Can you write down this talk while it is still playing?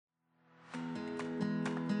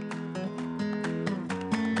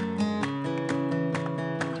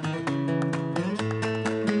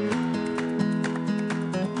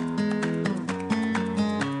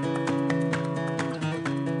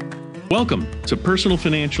Welcome to Personal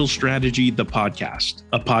Financial Strategy, the podcast,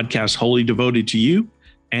 a podcast wholly devoted to you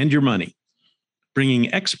and your money,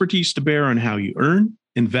 bringing expertise to bear on how you earn,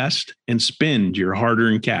 invest, and spend your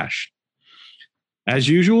hard-earned cash. As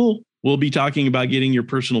usual, we'll be talking about getting your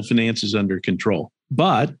personal finances under control.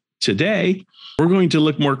 But today, we're going to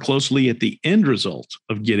look more closely at the end result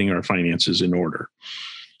of getting our finances in order,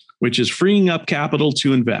 which is freeing up capital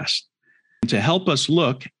to invest. To help us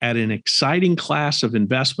look at an exciting class of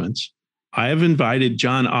investments, I have invited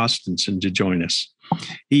John Ostenson to join us.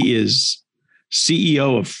 He is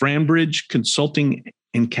CEO of Frambridge Consulting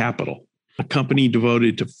and Capital, a company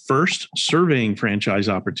devoted to first surveying franchise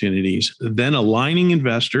opportunities, then aligning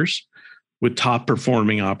investors with top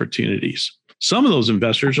performing opportunities. Some of those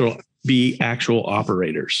investors will be actual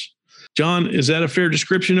operators. John, is that a fair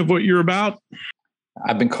description of what you're about?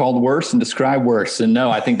 I've been called worse and described worse. And no,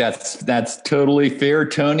 I think that's totally fair,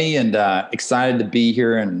 Tony, and excited to be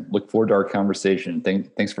here and look forward to our conversation.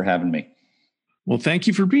 Thanks for having me. Well, thank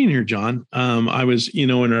you for being here, John. I was, in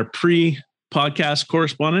our pre-podcast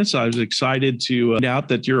correspondence, I was excited to find out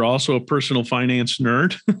that you're also a personal finance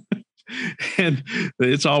nerd. And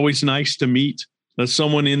it's always nice to meet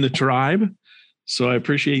someone in the tribe. So I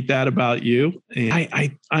appreciate that about you. And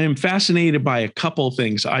I am fascinated by a couple of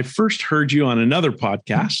things. I first heard you on another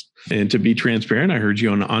podcast, and to be transparent, I heard you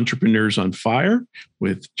on Entrepreneurs on Fire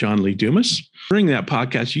with John Lee Dumas. During that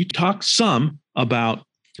podcast, you talked some about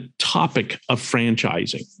the topic of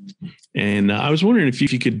franchising. And I was wondering if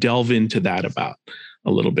you could delve into that about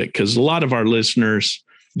a little bit, because a lot of our listeners,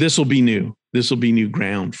 this will be new. This will be new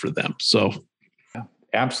ground for them. So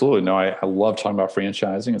absolutely. No, I love talking about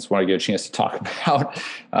franchising. It's what I get a chance to talk about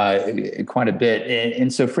quite a bit.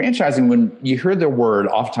 And so franchising, when you hear the word,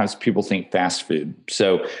 oftentimes people think fast food.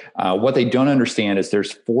 So what they don't understand is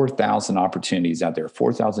there's 4,000 opportunities out there,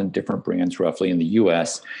 4,000 different brands roughly in the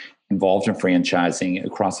U.S. involved in franchising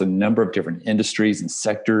across a number of different industries and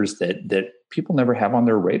sectors that people never have on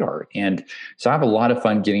their radar. And so I have a lot of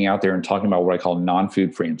fun getting out there and talking about what I call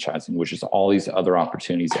non-food franchising, which is all these other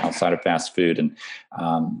opportunities outside of fast food.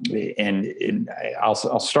 And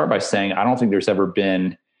I'll start by saying, I don't think there's ever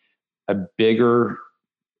been a bigger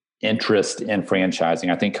interest in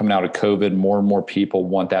franchising. I think coming out of COVID, more and more people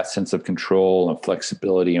want that sense of control and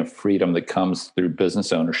flexibility and freedom that comes through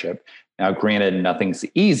business ownership. Now, granted, nothing's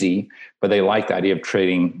easy, but they like the idea of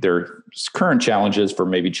trading their current challenges for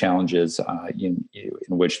maybe challenges in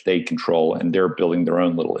which they control, and they're building their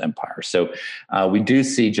own little empire. So we do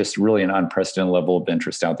see just really an unprecedented level of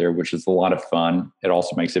interest out there, which is a lot of fun. It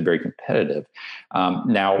also makes it very competitive.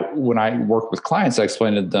 Now, when I work with clients, I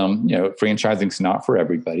explain to them, franchising's not for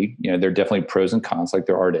everybody. There are definitely pros and cons like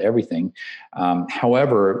there are to everything.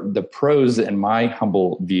 However, the pros, in my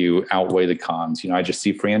humble view, outweigh the cons. I just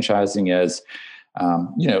see franchising as,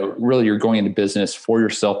 really you're going into business for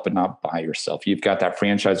yourself, but not by yourself. You've got that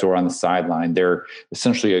franchisor on the sideline. They're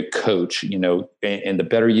essentially a coach, and the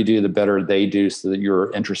better you do, the better they do, so that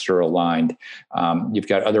your interests are aligned. You've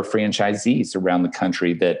got other franchisees around the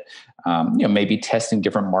country that, maybe testing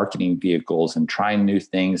different marketing vehicles and trying new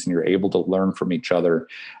things, and you're able to learn from each other.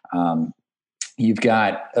 You've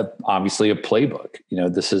got obviously a playbook.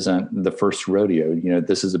 This isn't the first rodeo.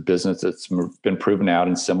 This is a business that's been proven out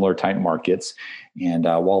in similar type markets. And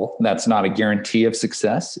while that's not a guarantee of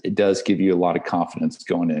success, it does give you a lot of confidence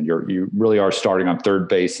going in. You really are starting on third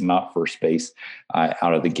base and not first base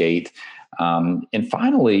out of the gate. And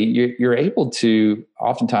finally, you're able to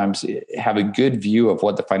oftentimes have a good view of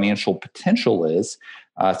what the financial potential is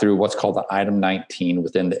through what's called the Item 19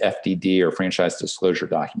 within the FDD, or Franchise Disclosure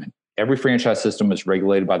Document. Every franchise system is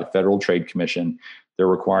regulated by the Federal Trade Commission. They're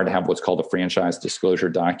required to have what's called a franchise disclosure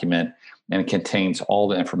document, and it contains all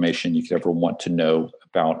the information you could ever want to know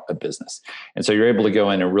about a business. And so you're able to go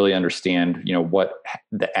in and really understand, what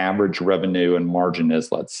the average revenue and margin is,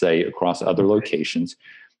 let's say, across other locations.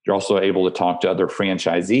 You're also able to talk to other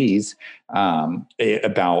franchisees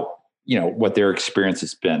about what their experience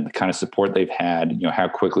has been, the kind of support they've had, how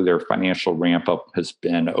quickly their financial ramp up has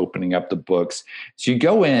been, opening up the books. So you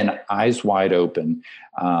go in eyes wide open.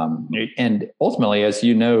 And ultimately, as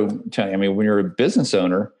you know, Tony, when you're a business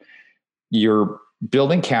owner, you're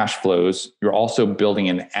building cash flows. You're also building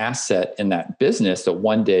an asset in that business that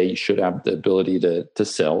one day you should have the ability to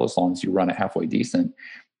sell, as long as you run it halfway decent.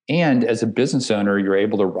 And as a business owner, you're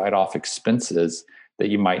able to write off expenses that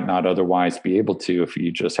you might not otherwise be able to if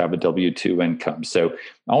you just have a W-2 income. So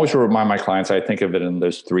I always remind my clients, I think of it in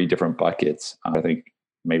those three different buckets. I think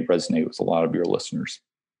may resonate with a lot of your listeners.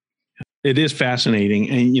 It is fascinating.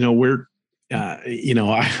 And, we're,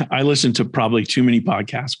 I listen to probably too many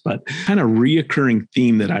podcasts, but kind of reoccurring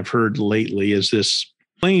theme that I've heard lately is this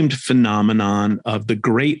claimed phenomenon of the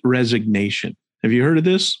Great Resignation. Have you heard of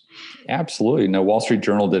this? Absolutely. No, Wall Street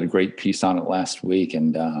Journal did a great piece on it last week.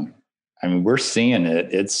 And I mean, we're seeing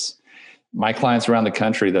it. It's my clients around the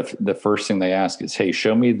country. The first thing they ask is, hey,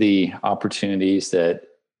 show me the opportunities that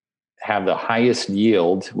have the highest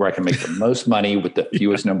yield where I can make the most money with the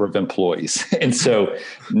fewest number of employees. And so,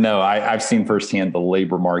 no, I've seen firsthand the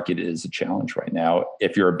labor market is a challenge right now.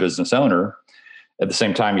 If you're a business owner, at the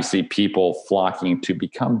same time, you see people flocking to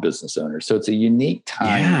become business owners. So it's a unique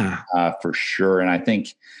time for sure. And I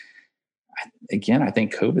think, again, I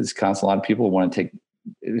think COVID has caused a lot of people who want to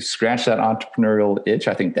scratch that entrepreneurial itch.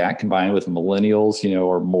 I think that combined with millennials,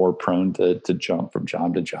 are more prone to jump from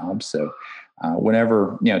job to job. So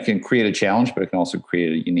whenever, it can create a challenge, but it can also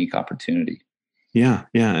create a unique opportunity. Yeah.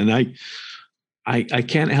 Yeah. And I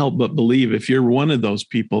can't help but believe if you're one of those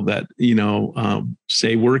people that,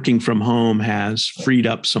 say working from home has freed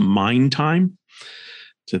up some mind time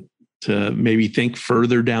to maybe think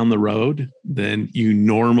further down the road than you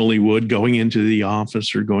normally would going into the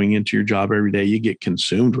office or going into your job every day. You get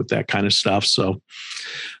consumed with that kind of stuff. So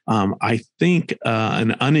I think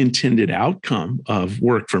an unintended outcome of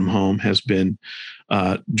work from home has been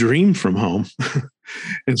dream from home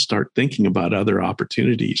and start thinking about other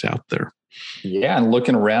opportunities out there. Yeah. And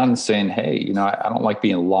looking around and saying, hey, I don't like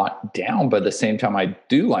being locked down, but at the same time, I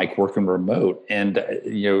do like working remote. And,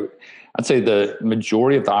 I'd say the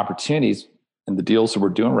majority of the opportunities and the deals that we're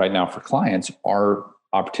doing right now for clients are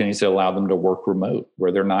opportunities that allow them to work remote,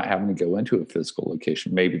 where they're not having to go into a physical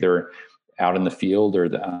location. Maybe they're out in the field or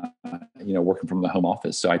working from the home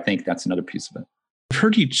office. So I think that's another piece of it. I've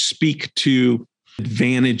heard you speak to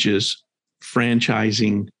advantages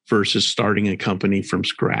franchising versus starting a company from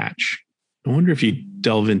scratch. I wonder if you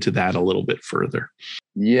delve into that a little bit further.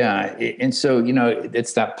 Yeah. And so,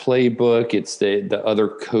 it's that playbook, it's the other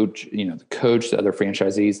coach, the coach, the other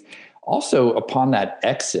franchisees. Also, upon that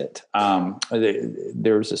exit,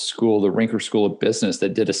 there's a school, the Rinker School of Business,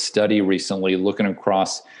 that did a study recently looking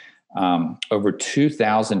across over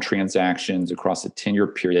 2,000 transactions across a 10-year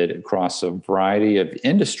period across a variety of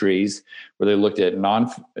industries, where they looked at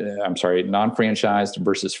non-franchised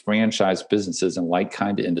versus franchised businesses in like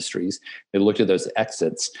kind of industries. They looked at those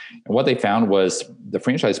exits, and what they found was the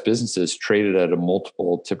franchise businesses traded at a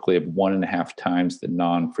multiple typically of 1.5 times the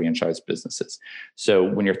non-franchised businesses. So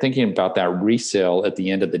when you're thinking about that resale at the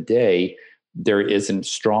end of the day, there isn't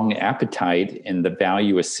strong appetite, and the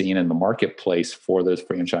value is seen in the marketplace for those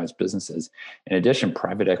franchise businesses. In addition,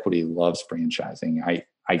 private equity loves franchising.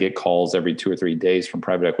 I get calls every 2 or 3 days from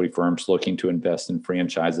private equity firms looking to invest in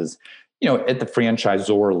franchises, at the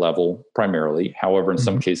franchisor level primarily. However, in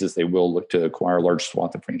some cases, they will look to acquire a large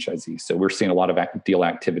swath of franchisees. So we're seeing a lot of deal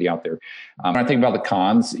activity out there. When I think about the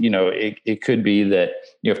cons, it could be that,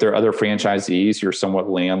 if there are other franchisees, you're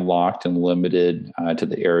somewhat landlocked and limited to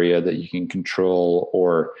the area that you can control,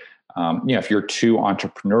 or if you're too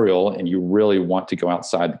entrepreneurial and you really want to go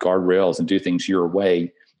outside the guardrails and do things your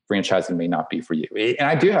way, franchising may not be for you. And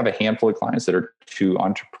I do have a handful of clients that are too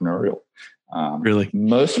entrepreneurial. Really?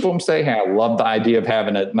 Most of them say, hey, I love the idea of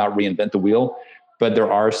having to not reinvent the wheel. But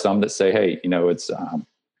there are some that say, hey, it's,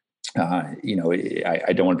 I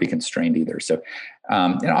don't want to be constrained either. So,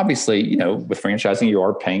 and obviously, with franchising, you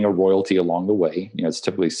are paying a royalty along the way. It's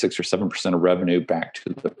typically 6 or 7% of revenue back to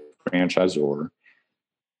the franchisor.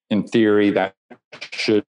 In theory, that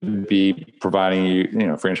should be providing you,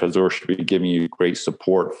 franchisor should be giving you great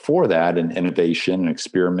support for that and innovation and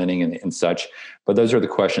experimenting and such. But those are the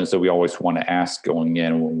questions that we always want to ask going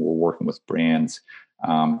in when we're working with brands,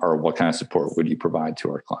 or what kind of support would you provide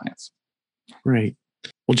to our clients? Right.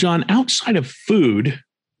 Well, John, outside of food,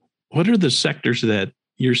 what are the sectors that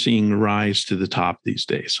you're seeing rise to the top these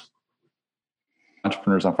days?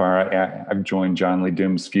 Entrepreneurs on Fire. I've joined John Lee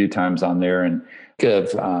Dooms a few times on there, and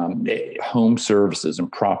of home services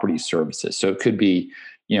and property services. So it could be,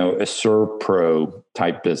 a ServPro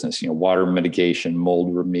type business, water mitigation,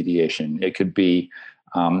 mold remediation. It could be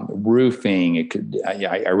roofing. It could.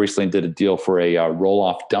 I recently did a deal for a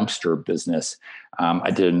roll-off dumpster business.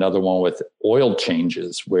 I did another one with oil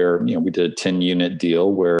changes, where we did a 10-unit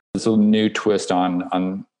deal where it's a new twist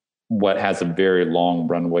on what has a very long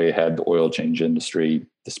runway ahead, the oil change industry,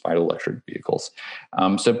 despite electric vehicles.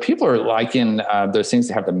 So people are liking those things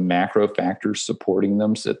that have the macro factors supporting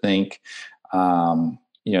them. So think,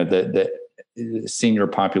 the senior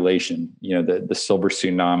population, the silver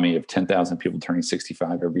tsunami of 10,000 people turning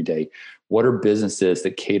 65 every day. What are businesses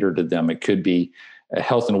that cater to them? It could be a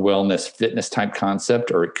health and wellness fitness type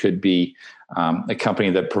concept, or it could be a company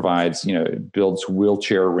that provides, builds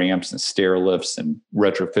wheelchair ramps and stair lifts and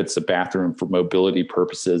retrofits a bathroom for mobility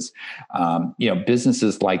purposes.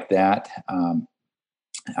 Businesses like that.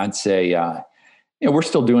 I'd say, we're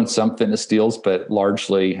still doing some fitness deals, but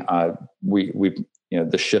largely we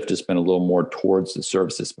the shift has been a little more towards the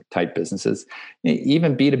services type businesses,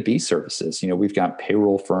 even B2B services. We've got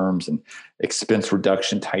payroll firms and expense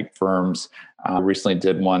reduction type firms. Recently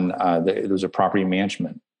did one, there was a property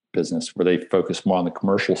management business where they focus more on the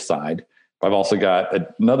commercial side. I've also got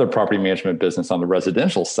another property management business on the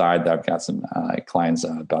residential side that I've got some clients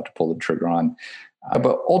about to pull the trigger on.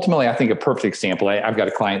 But ultimately, I think a perfect example, I've got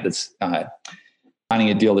a client that's signing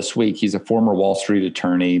a deal this week. He's a former Wall Street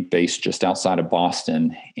attorney based just outside of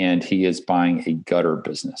Boston, and he is buying a gutter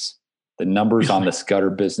business. The numbers on this gutter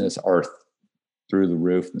business are through the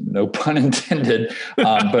roof, no pun intended,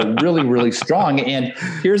 but really, really strong. And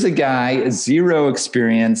here's a guy, zero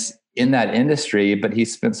experience in that industry, but he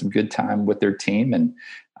spent some good time with their team and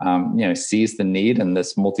sees the need in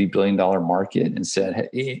this multi-billion-dollar market and said,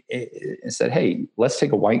 hey, let's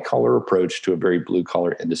take a white-collar approach to a very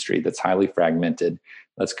blue-collar industry that's highly fragmented.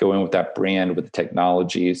 Let's go in with that brand, with the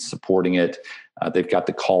technology supporting it. They've got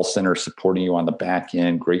the call center supporting you on the back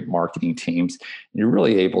end, great marketing teams. And you're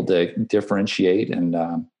really able to differentiate and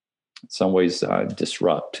in some ways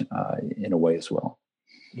disrupt in a way as well.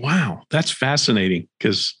 Wow, that's fascinating,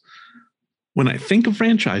 because when I think of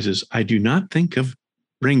franchises, I do not think of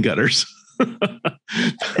rain gutters.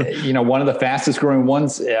 One of the fastest growing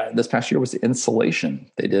ones this past year was insulation.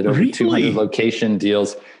 They did over 200 location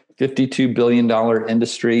deals, $52 billion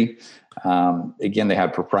industry. Again, they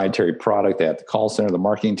have proprietary product. They have the call center, the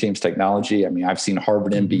marketing teams, technology. I mean, I've seen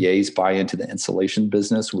Harvard MBAs buy into the insulation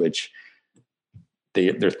business, which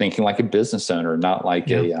they're thinking like a business owner, not like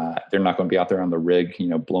they're not going to be out there on the rig,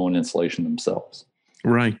 blowing insulation themselves.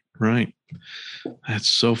 Right. That's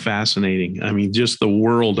so fascinating. I mean, just the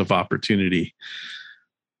world of opportunity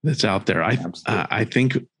that's out there. I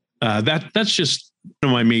think that's just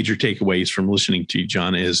one of my major takeaways from listening to you,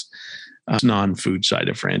 John, is non-food side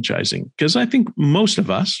of franchising. Because I think most of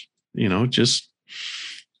us, when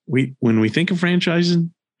we think of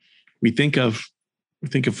franchising, we think of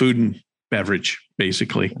food and beverage,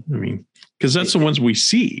 basically. I mean, because that's the ones we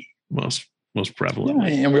see most prevalently.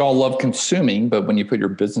 Yeah, and we all love consuming, but when you put your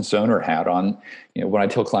business owner hat on, what I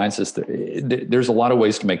tell clients is that there's a lot of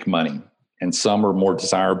ways to make money, and some are more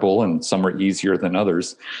desirable and some are easier than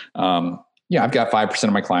others. I've got 5%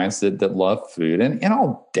 of my clients that love food, and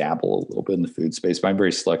I'll dabble a little bit in the food space, but I'm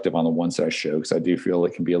very selective on the ones that I show because I do feel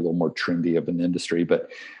it can be a little more trendy of an industry. But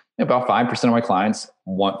about 5% of my clients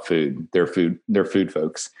want food. They're food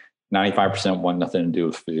folks. 95% want nothing to do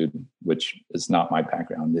with food, which is not my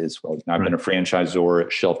background as well. I've been a franchisor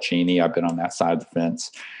at Shelf Genie. I've been on that side of the fence.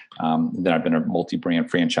 Then I've been a multi-brand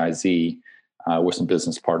franchisee with some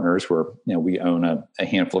business partners where we own a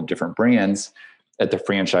handful of different brands at the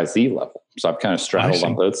franchisee level. So I've kind of straddled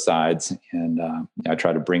on both sides, and I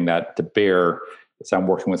try to bring that to bear as I'm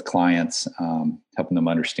working with clients, helping them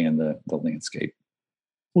understand the landscape.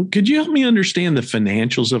 Well, could you help me understand the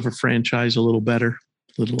financials of a franchise a little better?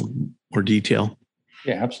 A little more detail?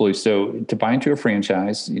 Yeah, absolutely. So to buy into a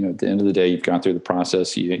franchise, at the end of the day, you've gone through the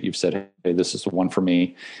process. You've said, hey, this is the one for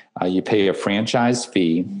me. You pay a franchise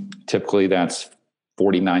fee. Typically that's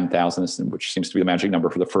 $49,000, which seems to be the magic number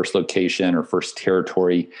for the first location or first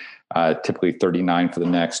territory. Typically $39,000 for the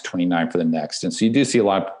next, $29,000 for the next. And so you do see a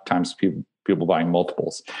lot of times people buying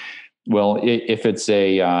multiples. Well, if it's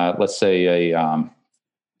let's say a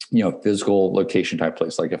physical location type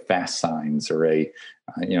place, like a Fast Signs or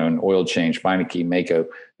an oil change, Meineke, Mako,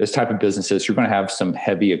 those type of businesses, you're going to have some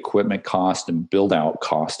heavy equipment cost and build out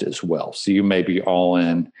cost as well. So you may be all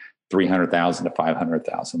in $300,000 to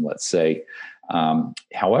 $500,000, let's say.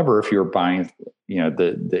 However, if you're buying,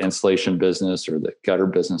 the installation business or the gutter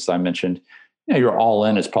business I mentioned, your all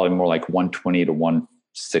in is probably more like 120 to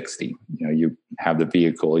 160. You have the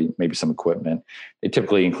vehicle, maybe some equipment. They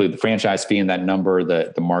typically include the franchise fee in that number,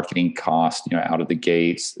 the marketing cost, out of the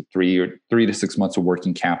gates, 3 to 6 months of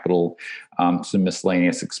working capital, some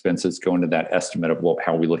miscellaneous expenses go into that estimate of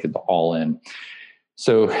how we look at the all in.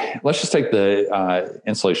 So let's just take the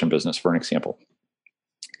installation business for an example.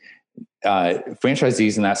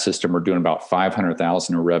 Franchisees in that system are doing about $500,000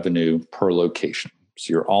 in revenue per location.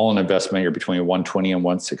 So you're all in investment, you're between 120 and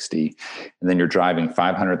 160, and then you're driving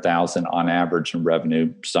 500,000 on average in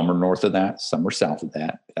revenue. Some are north of that, some are south of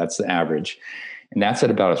that. That's the average. And that's at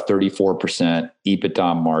about a 34%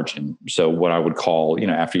 EBITDA margin. So what I would call,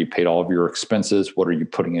 after you paid all of your expenses, what are you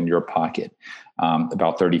putting in your pocket?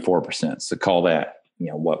 About 34%. So call that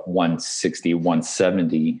what 160,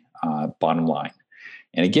 170 bottom line.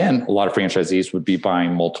 And again, a lot of franchisees would be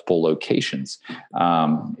buying multiple locations.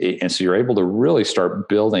 And so you're able to really start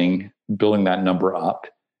building that number up,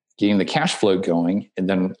 getting the cash flow going, and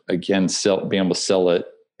then again, being able to sell it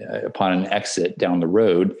upon an exit down the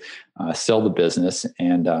road, sell the business.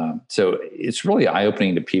 And so it's really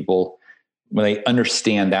eye-opening to people when they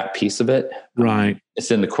understand that piece of it. Right. It's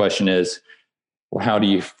then the question is, well, how do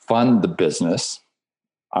you fund the business?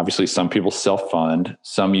 Obviously, some people self-fund.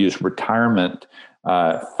 Some use retirement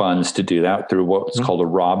funds to do that through what's called a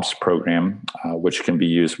ROBS program, which can be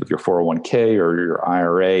used with your 401k or your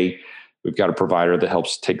IRA. We've got a provider that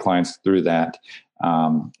helps take clients through that,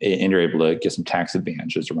 and you're able to get some tax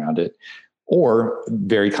advantages around it. Or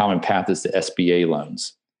very common path is the SBA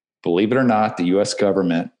loans. Believe it or not, the U.S.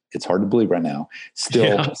 government, it's hard to believe right now,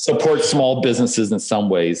 still supports small businesses in some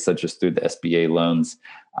ways, such as through the SBA loans.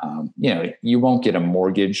 You won't get a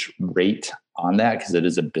mortgage rate on that because it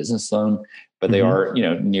is a business loan, but they are,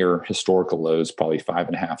 near historical lows, probably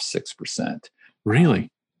 5.5%, 6%.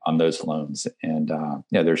 Really? On those loans. And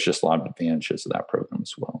there's just a lot of advantages of that program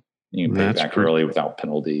as well. You can pay back early without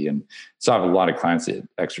penalty. And so I have a lot of clients that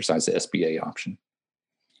exercise the SBA option.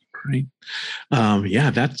 Great.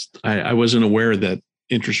 I wasn't aware that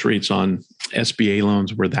interest rates on SBA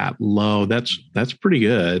loans were that low. That's pretty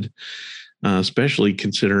good, especially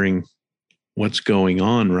considering what's going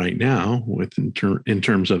on right now with in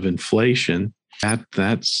terms of inflation.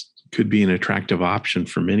 That's could be an attractive option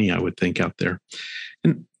for many, I would think, out there.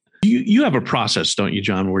 And you have a process, don't you,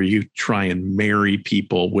 John, where you try and marry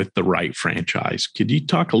people with the right franchise. Could you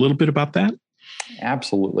talk a little bit about that?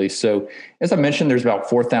 Absolutely. So as I mentioned, there's about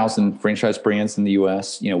 4,000 franchise brands in the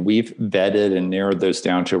U.S. We've vetted and narrowed those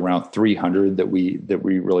down to around 300 that we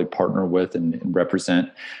really partner with and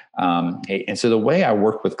represent. And so the way I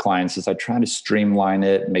work with clients is I try to streamline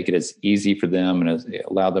it, make it as easy for them and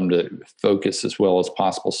allow them to focus as well as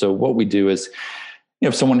possible. So what we do is,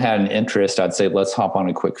 if someone had an interest, I'd say, let's hop on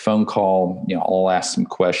a quick phone call. I'll ask some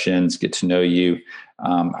questions, get to know you.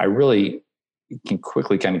 I really can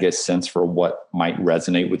quickly kind of get a sense for what might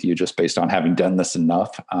resonate with you just based on having done this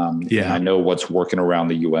enough. And I know what's working around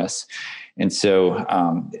the U.S. And so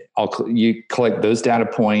you collect those data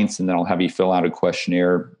points, and then I'll have you fill out a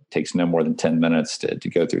questionnaire. It takes no more than 10 minutes to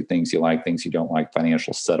go through things you like, things you don't like,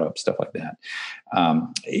 financial setup, stuff like that.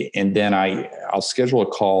 And then I'll schedule a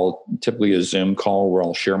call, typically a Zoom call, where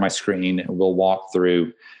I'll share my screen and we'll walk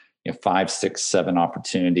through 5, 6, 7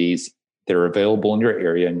 opportunities that are available in your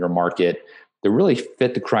area, in your market, that really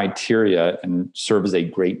fit the criteria and serve as a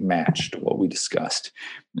great match to what we discussed.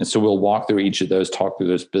 And so we'll walk through each of those, talk through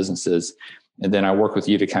those businesses, and then I work with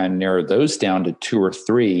you to kind of narrow those down to 2 or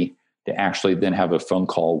 3 to actually then have a phone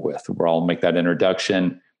call with, where I'll make that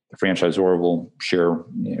introduction. The franchisor will share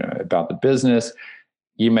about the business.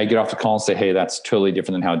 You may get off the call and say, hey, that's totally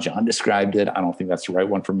different than how John described it. I don't think that's the right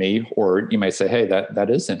one for me. Or you may say, hey, that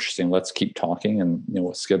is interesting. Let's keep talking, and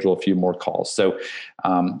we'll schedule a few more calls. So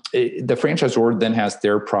the franchisor then has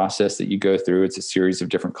their process that you go through. It's a series of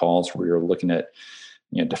different calls where you're looking at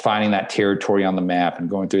defining that territory on the map and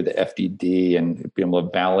going through the FDD and being able to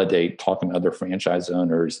validate, talking to other franchise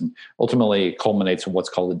owners. And ultimately it culminates in what's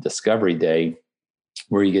called a discovery day,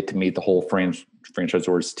 where you get to meet the whole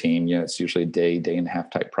franchisor's team. It's usually a day and a half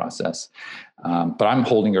type process. But I'm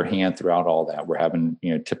holding your hand throughout all that. We're having,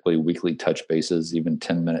 typically weekly touch bases, even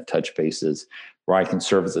 10-minute touch bases, where I can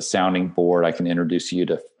serve as a sounding board. I can introduce you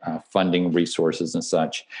to funding resources and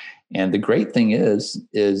such. And the great thing is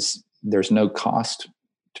there's no cost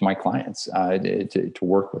to my clients to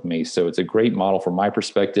work with me. So it's a great model from my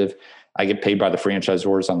perspective. I get paid by the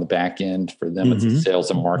franchisors on the back end. For them, it's a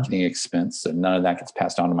sales and marketing expense. So none of that gets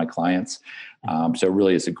passed on to my clients. So it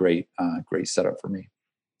really is a great setup for me.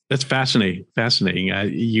 That's fascinating.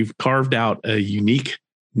 You've carved out a unique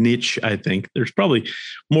niche, I think. There's probably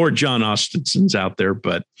more John Ostensons out there,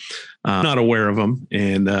 but I'm not aware of them.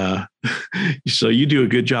 And so you do a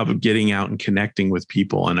good job of getting out and connecting with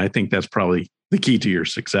people. And I think that's probably the key to your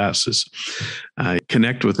success is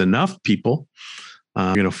connect with enough people.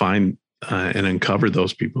 You're going to find and uncover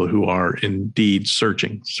those people who are indeed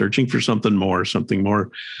searching for something more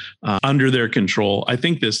under their control. I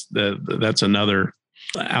think that's another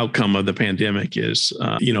outcome of the pandemic is,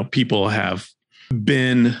 people have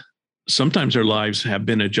been, sometimes their lives have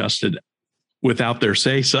been adjusted without their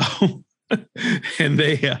say so. And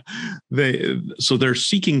so they're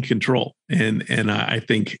seeking control. And I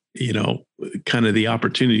think, kind of the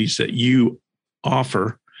opportunities that you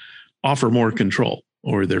offer more control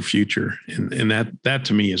over their future. And that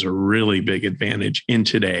to me is a really big advantage in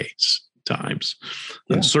today's times,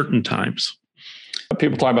 uncertain times.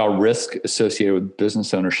 People talk about risk associated with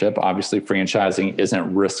business ownership. Obviously, franchising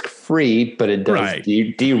isn't risk-free, but it does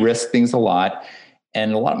de-risk things a lot.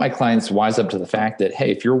 And a lot of my clients wise up to the fact that,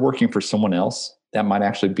 hey, if you're working for someone else, that might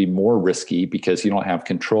actually be more risky because you don't have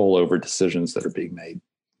control over decisions that are being made.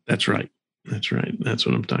 That's right. That's right. That's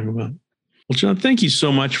what I'm talking about. Well, John, thank you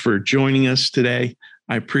so much for joining us today.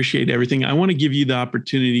 I appreciate everything. I want to give you the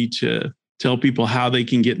opportunity to tell people how they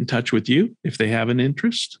can get in touch with you if they have an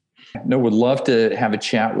interest. No, would love to have a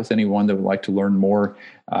chat with anyone that would like to learn more.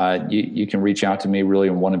 You can reach out to me really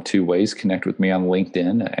in one of two ways. Connect with me on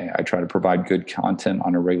LinkedIn. I try to provide good content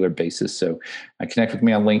on a regular basis. So connect with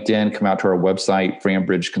me on LinkedIn, come out to our website,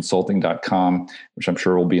 framebridgeconsulting.com, which I'm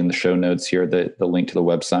sure will be in the show notes here, the link to the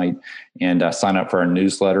website, and sign up for our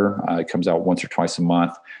newsletter. It comes out once or twice a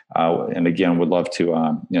month. And again, would love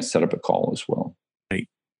to set up a call as well. Great.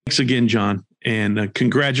 Thanks again, John. And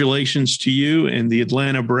congratulations to you and the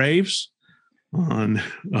Atlanta Braves on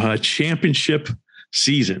championship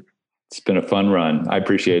season. It's been a fun run. I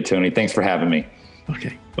appreciate it, Tony. Thanks for having me.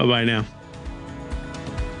 Okay. Bye-bye now.